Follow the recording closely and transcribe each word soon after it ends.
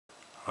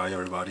Hi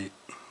everybody,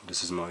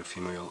 this is my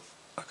female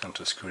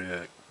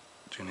Acanthoscurria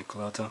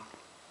geniculata.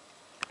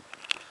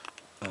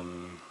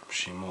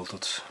 She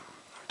molted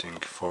I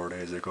think 4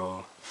 days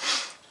ago,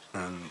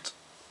 and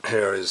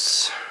here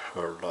is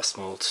her last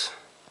molt.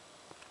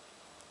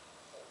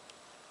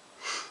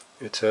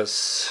 It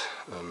has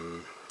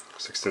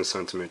 16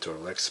 centimeter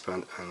leg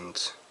span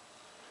and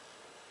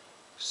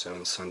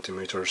 7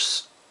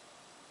 centimeters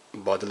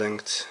body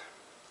length.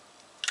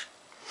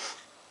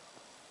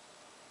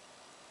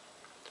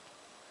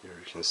 Here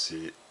you can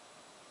see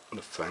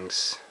the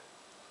fangs.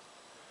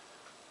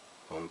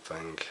 One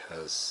fang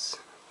is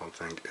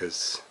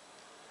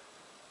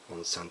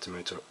 1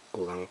 centimeter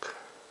long.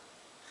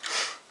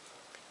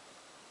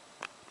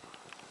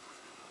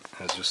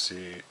 As you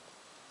see,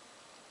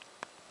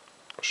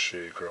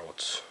 she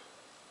grows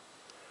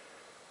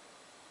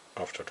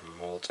after the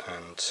molt,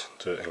 and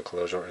the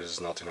enclosure is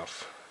not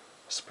enough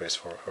space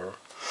for her,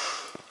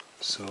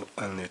 so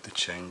I'll need to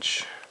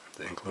change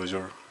the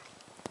enclosure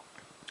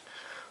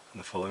in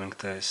the following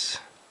days.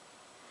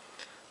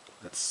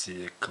 Let's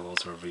see a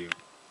closer view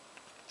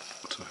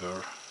to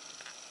her.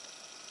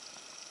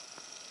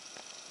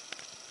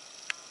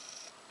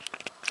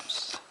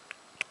 Oops.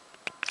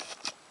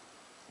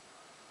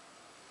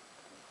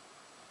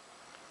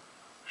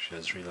 She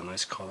has really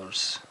nice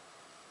colors.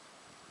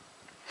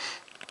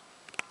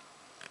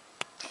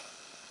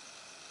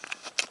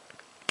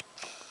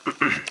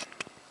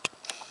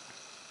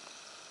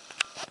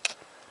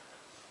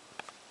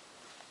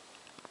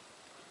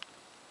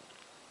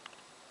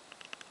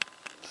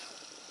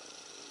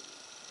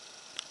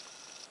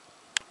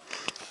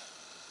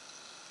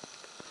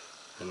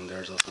 And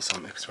there's also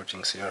some extra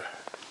things here.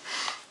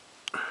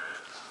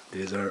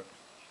 These are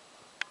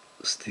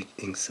stick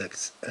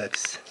insects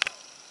eggs.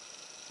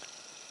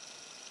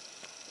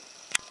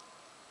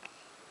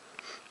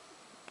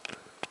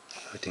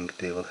 I think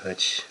they will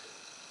hatch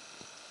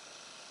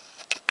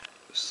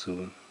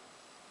soon.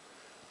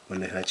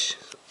 When they hatch,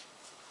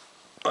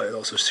 I'll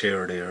also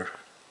share their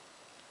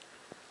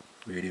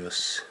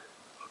videos.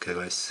 Okay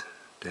guys,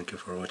 thank you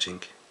for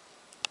watching.